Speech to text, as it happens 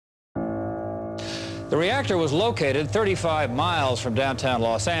The reactor was located 35 miles from downtown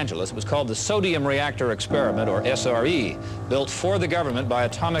Los Angeles. It was called the Sodium Reactor Experiment, or SRE, built for the government by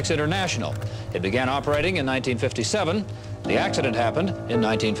Atomics International. It began operating in 1957. The accident happened in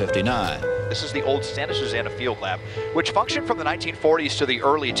 1959. This is the old Santa Susana Field Lab, which functioned from the 1940s to the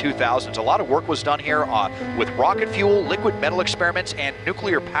early 2000s. A lot of work was done here with rocket fuel, liquid metal experiments, and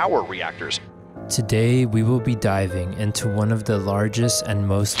nuclear power reactors. Today, we will be diving into one of the largest and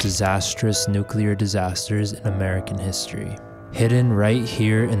most disastrous nuclear disasters in American history. Hidden right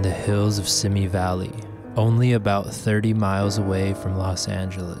here in the hills of Simi Valley, only about 30 miles away from Los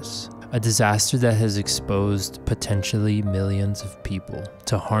Angeles. A disaster that has exposed potentially millions of people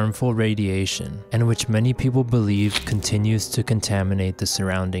to harmful radiation, and which many people believe continues to contaminate the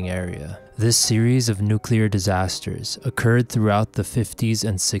surrounding area. This series of nuclear disasters occurred throughout the 50s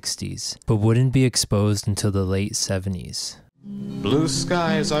and 60s, but wouldn't be exposed until the late 70s. Blue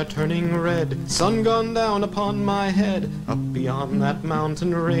skies are turning red, sun gone down upon my head, up beyond that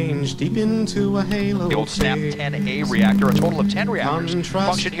mountain range, deep into a halo. The old SNAP 10A reactor, a total of 10 reactors,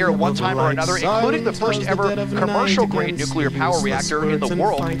 functioned here at one time or another, including the first ever commercial-grade nuclear power reactor in the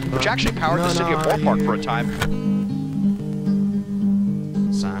world, which actually powered the city of Moorpark for a time.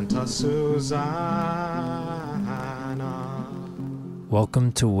 Santa Susana.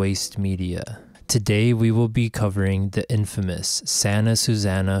 Welcome to Waste Media. Today we will be covering the infamous Santa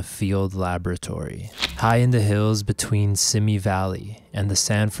Susana Field Laboratory. High in the hills between Simi Valley and the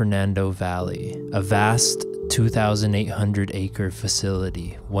San Fernando Valley, a vast 2,800-acre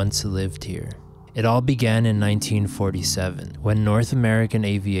facility once lived here. It all began in 1947, when North American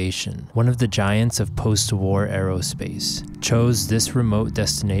Aviation, one of the giants of post-war aerospace, chose this remote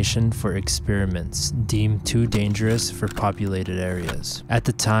destination for experiments deemed too dangerous for populated areas. At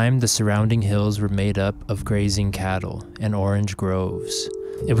the time, the surrounding hills were made up of grazing cattle and orange groves.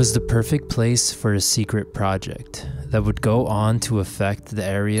 It was the perfect place for a secret project that would go on to affect the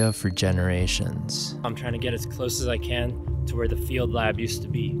area for generations. I'm trying to get as close as I can to where the field lab used to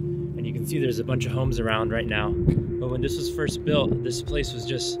be. And you can see there's a bunch of homes around right now. But when this was first built, this place was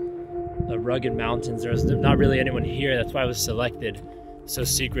just rugged mountains. There was not really anyone here. That's why it was selected. So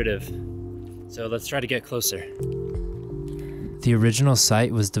secretive. So let's try to get closer. The original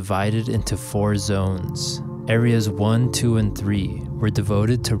site was divided into 4 zones. Areas 1, 2, and 3 were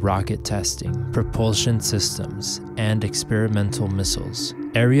devoted to rocket testing, propulsion systems, and experimental missiles.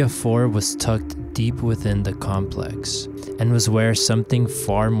 Area 4 was tucked deep within the complex and was where something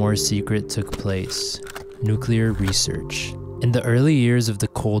far more secret took place: nuclear research. In the early years of the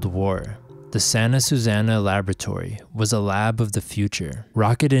Cold War, the Santa Susana Laboratory was a lab of the future.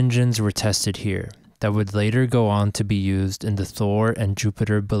 Rocket engines were tested here that would later go on to be used in the Thor and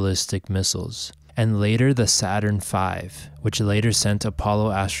Jupiter ballistic missiles, and later the Saturn V, which later sent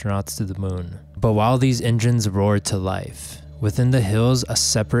Apollo astronauts to the moon. But while these engines roared to life, within the hills a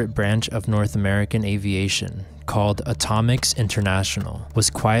separate branch of North American Aviation, called Atomics International, was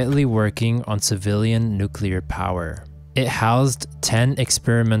quietly working on civilian nuclear power. It housed 10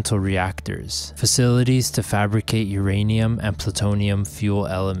 experimental reactors, facilities to fabricate uranium and plutonium fuel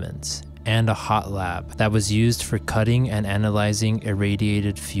elements, and a hot lab that was used for cutting and analyzing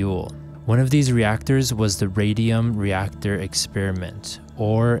irradiated fuel. One of these reactors was the Radium Reactor Experiment,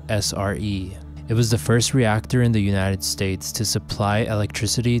 or SRE. It was the first reactor in the United States to supply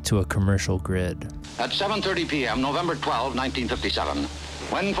electricity to a commercial grid. At 7:30 p.m., November 12, 1957,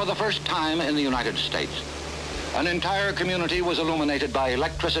 when for the first time in the United States, an entire community was illuminated by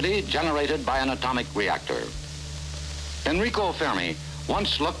electricity generated by an atomic reactor. Enrico Fermi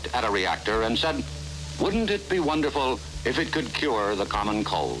once looked at a reactor and said, "Wouldn't it be wonderful if it could cure the common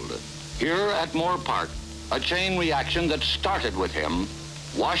cold?" Here at Moorpark, a chain reaction that started with him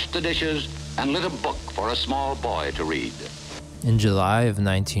washed the dishes and lit a book for a small boy to read. In July of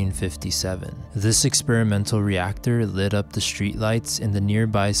 1957, this experimental reactor lit up the streetlights in the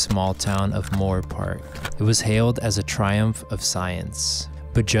nearby small town of Moorpark. It was hailed as a triumph of science.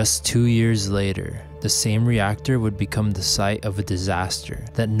 But just 2 years later, the same reactor would become the site of a disaster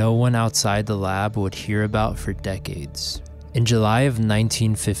that no one outside the lab would hear about for decades. In July of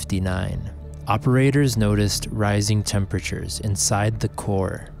 1959, operators noticed rising temperatures inside the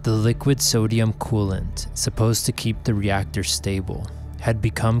core. The liquid sodium coolant, supposed to keep the reactor stable, had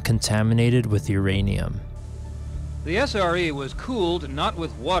become contaminated with uranium. The SRE was cooled not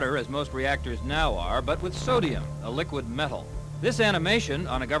with water, as most reactors now are, but with sodium, a liquid metal. This animation,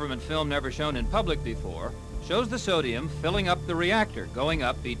 on a government film never shown in public before, shows the sodium filling up the reactor, going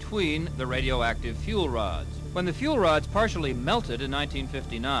up between the radioactive fuel rods. When the fuel rods partially melted in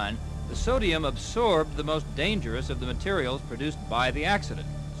 1959, the sodium absorbed the most dangerous of the materials produced by the accident.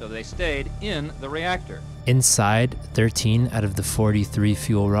 so they stayed in the reactor. Inside, 13 out of the 43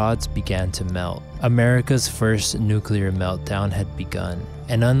 fuel rods began to melt. America's first nuclear meltdown had begun,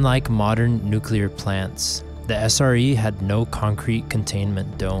 and unlike modern nuclear plants, the SRE had no concrete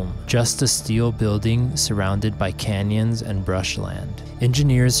containment dome, just a steel building surrounded by canyons and brushland.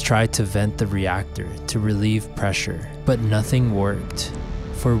 Engineers tried to vent the reactor to relieve pressure, but nothing worked.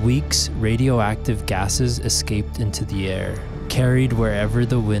 For weeks, radioactive gases escaped into the air, carried wherever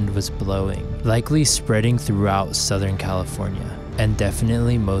the wind was blowing, likely spreading throughout Southern California, and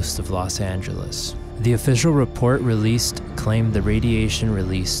definitely most of Los Angeles. The official report released claimed the radiation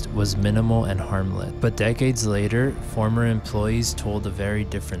released was minimal and harmless, but decades later, former employees told a very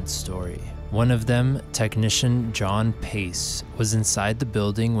different story. One of them, technician John Pace, was inside the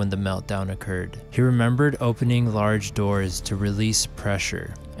building when the meltdown occurred. He remembered opening large doors to release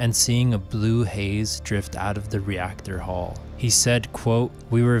pressure and seeing a blue haze drift out of the reactor hall. He said, quote,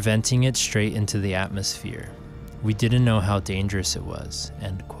 "We were venting it straight into the atmosphere. We didn't know how dangerous it was,"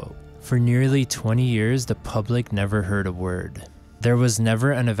 end quote. For nearly 20 years, the public never heard a word. There was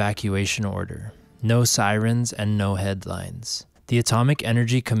never an evacuation order, no sirens, and no headlines. The Atomic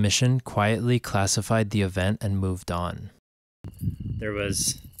Energy Commission quietly classified the event and moved on. There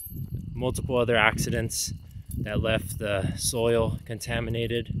was multiple other accidents that left the soil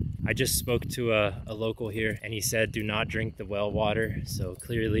contaminated. I just spoke to a local here, and he said do not drink the well water, so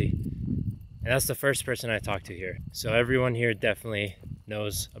clearly, and that's the first person I talked to here. So everyone here definitely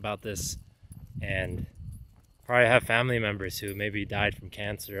knows about this, and probably have family members who maybe died from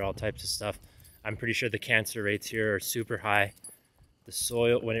cancer, all types of stuff. I'm pretty sure the cancer rates here are super high. The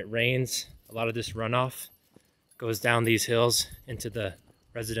soil, when it rains, a lot of this runoff goes down these hills into the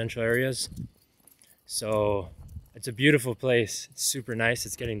residential areas. So it's a beautiful place. It's super nice.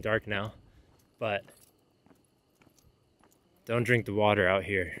 It's getting dark now, but don't drink the water out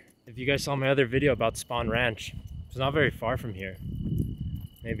here. If you guys saw my other video about Spawn Ranch, it's not very far from here.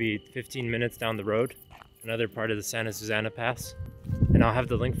 Maybe 15 minutes down the road, another part of the Santa Susana Pass. And I'll have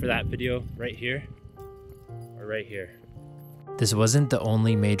the link for that video right here or right here. This wasn't the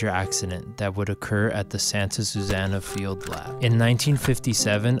only major accident that would occur at the Santa Susana Field Lab. In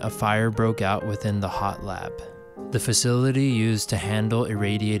 1957, a fire broke out within the hot lab, the facility used to handle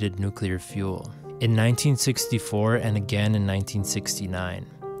irradiated nuclear fuel. In 1964 and again in 1969,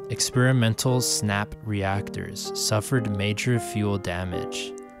 experimental SNAP reactors suffered major fuel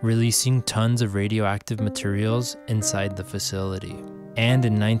damage, releasing tons of radioactive materials inside the facility. And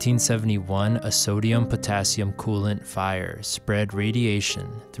in 1971, a sodium-potassium coolant fire spread radiation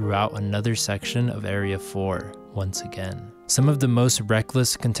throughout another section of Area 4 once again. Some of the most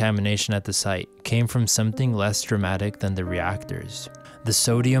reckless contamination at the site came from something less dramatic than the reactors: the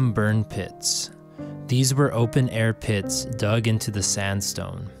sodium burn pits. These were open-air pits dug into the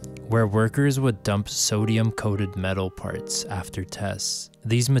sandstone, where workers would dump sodium-coated metal parts after tests.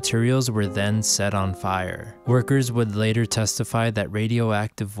 These materials were then set on fire. Workers would later testify that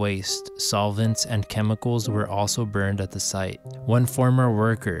radioactive waste, solvents, and chemicals were also burned at the site. One former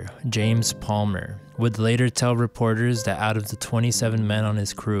worker, James Palmer, would later tell reporters that out of the 27 men on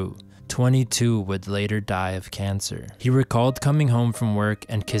his crew, 22 would later die of cancer. He recalled coming home from work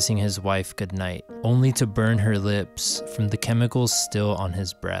and kissing his wife goodnight, only to burn her lips from the chemicals still on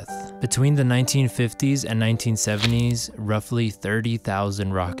his breath. Between the 1950s and 1970s, roughly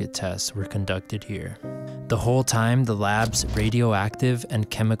 30,000 rocket tests were conducted here. The whole time, the lab's radioactive and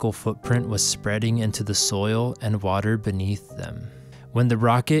chemical footprint was spreading into the soil and water beneath them. When the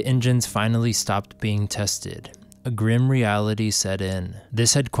rocket engines finally stopped being tested, a grim reality set in.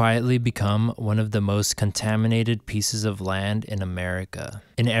 This had quietly become one of the most contaminated pieces of land in America.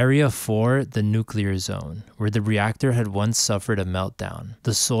 In Area 4, the nuclear zone, where the reactor had once suffered a meltdown,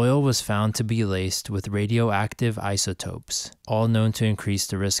 the soil was found to be laced with radioactive isotopes, all known to increase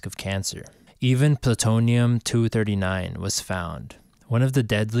the risk of cancer. Even plutonium-239 was found, one of the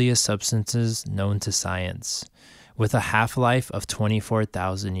deadliest substances known to science, with a half-life of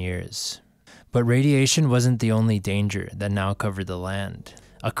 24,000 years. But radiation wasn't the only danger that now covered the land.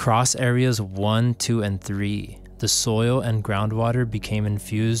 Across areas 1, 2, and 3, the soil and groundwater became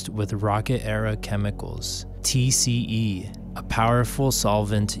infused with rocket-era chemicals. TCE, a powerful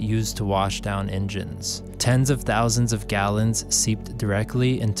solvent used to wash down engines. Tens of thousands of gallons seeped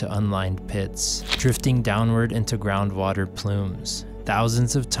directly into unlined pits, drifting downward into groundwater plumes,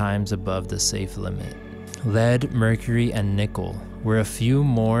 thousands of times above the safe limit. Lead, mercury, and nickel were a few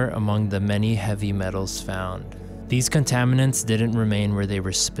more among the many heavy metals found. These contaminants didn't remain where they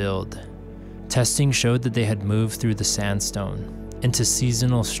were spilled. Testing showed that they had moved through the sandstone, into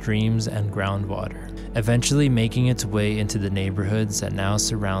seasonal streams and groundwater. eventually making its way into the neighborhoods that now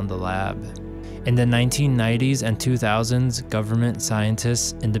surround the lab. In the 1990s and 2000s, government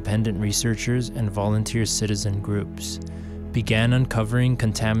scientists, independent researchers, and volunteer citizen groups began uncovering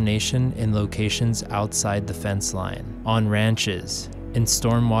contamination in locations outside the fence line, on ranches, in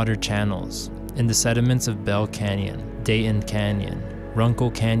stormwater channels, in the sediments of Bell Canyon, Dayton Canyon,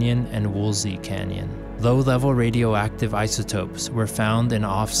 Runkle Canyon, and Woolsey Canyon. Low-level radioactive isotopes were found in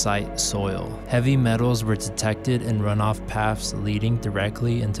off-site soil. Heavy metals were detected in runoff paths leading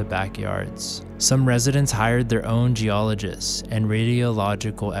directly into backyards. Some residents hired their own geologists and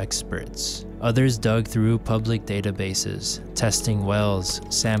radiological experts. Others dug through public databases, testing wells,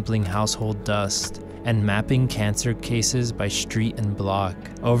 sampling household dust, and mapping cancer cases by street and block.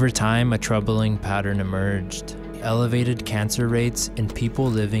 Over time, a troubling pattern emerged. Elevated cancer rates in people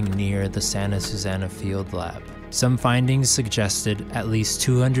living near the Santa Susana Field Lab. Some findings suggested at least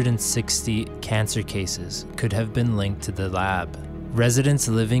 260 cancer cases could have been linked to the lab. Residents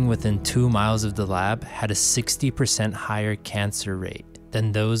living within 2 miles of the lab had a 60% higher cancer rate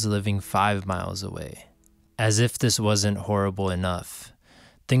than those living 5 miles away. As if this wasn't horrible enough,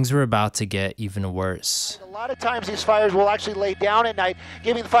 things were about to get even worse. A lot of times these fires will actually lay down at night,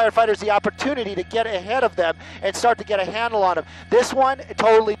 giving the firefighters the opportunity to get ahead of them and start to get a handle on them. This one,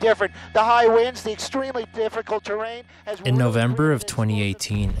 totally different. The high winds, the extremely difficult terrain. In November of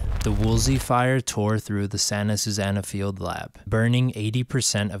 2018, the Woolsey fire tore through the Santa Susana Field Lab, burning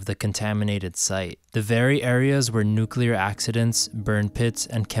 80% of the contaminated site. The very areas where nuclear accidents, burn pits,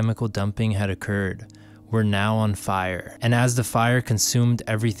 and chemical dumping had occurred were now on fire. And as the fire consumed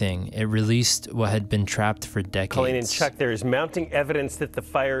everything, it released what had been trapped for decades. Colleen and Chuck, there is mounting evidence that the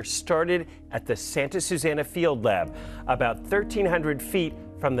fire started at the Santa Susana Field Lab, about 1,300 feet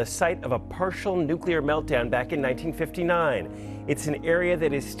from the site of a partial nuclear meltdown back in 1959. It's an area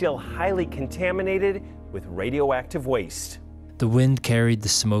that is still highly contaminated with radioactive waste. The wind carried the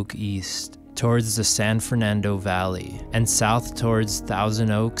smoke east, towards the San Fernando Valley, and south towards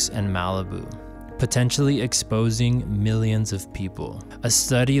Thousand Oaks and Malibu, potentially exposing millions of people. A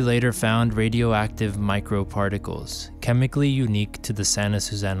study later found radioactive microparticles, chemically unique to the Santa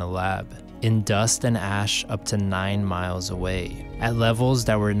Susana lab, in dust and ash up to 9 miles away, at levels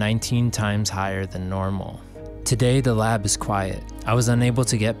that were 19 times higher than normal. Today, the lab is quiet. I was unable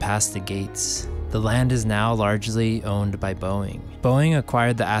to get past the gates. The land is now largely owned by Boeing. Boeing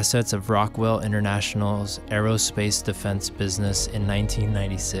acquired the assets of Rockwell International's aerospace defense business in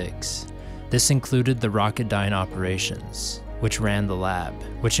 1996. This included the Rocketdyne operations, which ran the lab,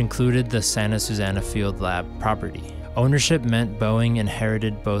 which included the Santa Susana Field Lab property. Ownership meant Boeing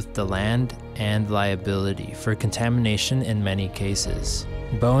inherited both the land and liability for contamination in many cases.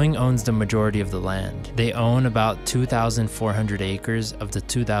 Boeing owns the majority of the land. They own about 2,400 acres of the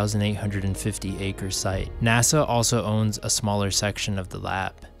 2,850-acre site. NASA also owns a smaller section of the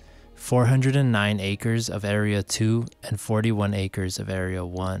lab, 409 acres of Area 2 and 41 acres of Area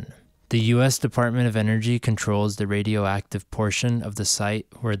 1. The U.S. Department of Energy controls the radioactive portion of the site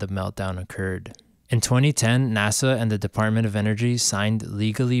where the meltdown occurred. In 2010, NASA and the Department of Energy signed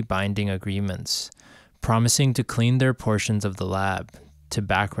legally binding agreements, promising to clean their portions of the lab to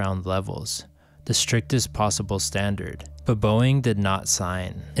background levels, the strictest possible standard. But Boeing did not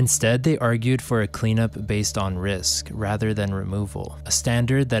sign. Instead, they argued for a cleanup based on risk rather than removal, a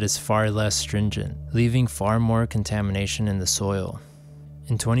standard that is far less stringent, leaving far more contamination in the soil.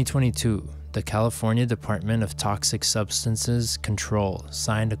 In 2022, the California Department of Toxic Substances Control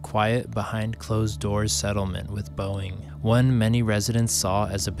signed a quiet behind-closed-doors settlement with Boeing, one many residents saw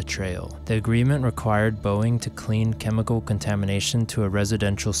as a betrayal. The agreement required Boeing to clean chemical contamination to a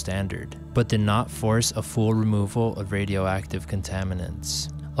residential standard, but did not force a full removal of radioactive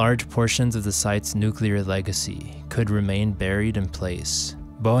contaminants. Large portions of the site's nuclear legacy could remain buried in place.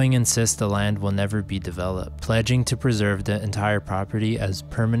 Boeing insists the land will never be developed, pledging to preserve the entire property as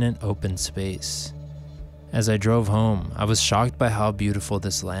permanent open space. As I drove home, I was shocked by how beautiful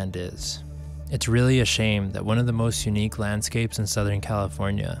this land is. It's really a shame that one of the most unique landscapes in Southern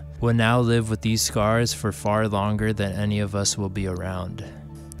California will now live with these scars for far longer than any of us will be around.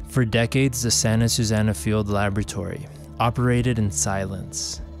 For decades, the Santa Susana Field Laboratory operated in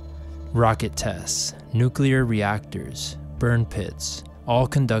silence. Rocket tests, nuclear reactors, burn pits, all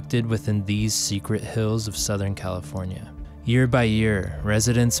conducted within these secret hills of Southern California. Year by year,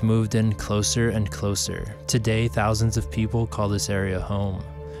 residents moved in closer and closer. Today, thousands of people call this area home.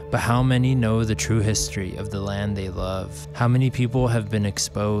 But how many know the true history of the land they love? How many people have been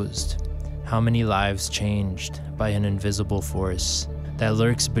exposed? How many lives changed by an invisible force that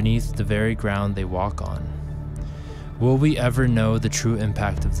lurks beneath the very ground they walk on? Will we ever know the true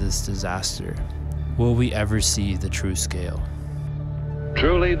impact of this disaster? Will we ever see the true scale?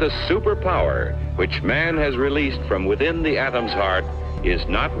 Truly, the superpower which man has released from within the atom's heart is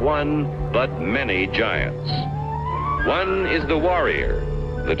not one, but many giants. One is the warrior,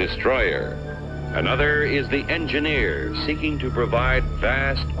 the destroyer. Another is the engineer, seeking to provide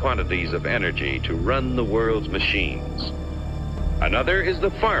vast quantities of energy to run the world's machines. Another is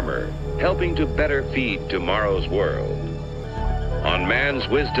the farmer, helping to better feed tomorrow's world. On man's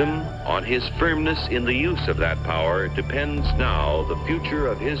wisdom, on his firmness in the use of that power, depends now the future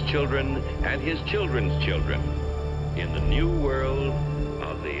of his children and his children's children in the new world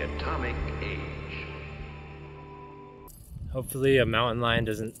of the atomic age. Hopefully a mountain lion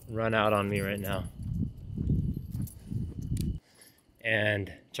doesn't run out on me right now.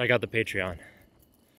 And check out the Patreon.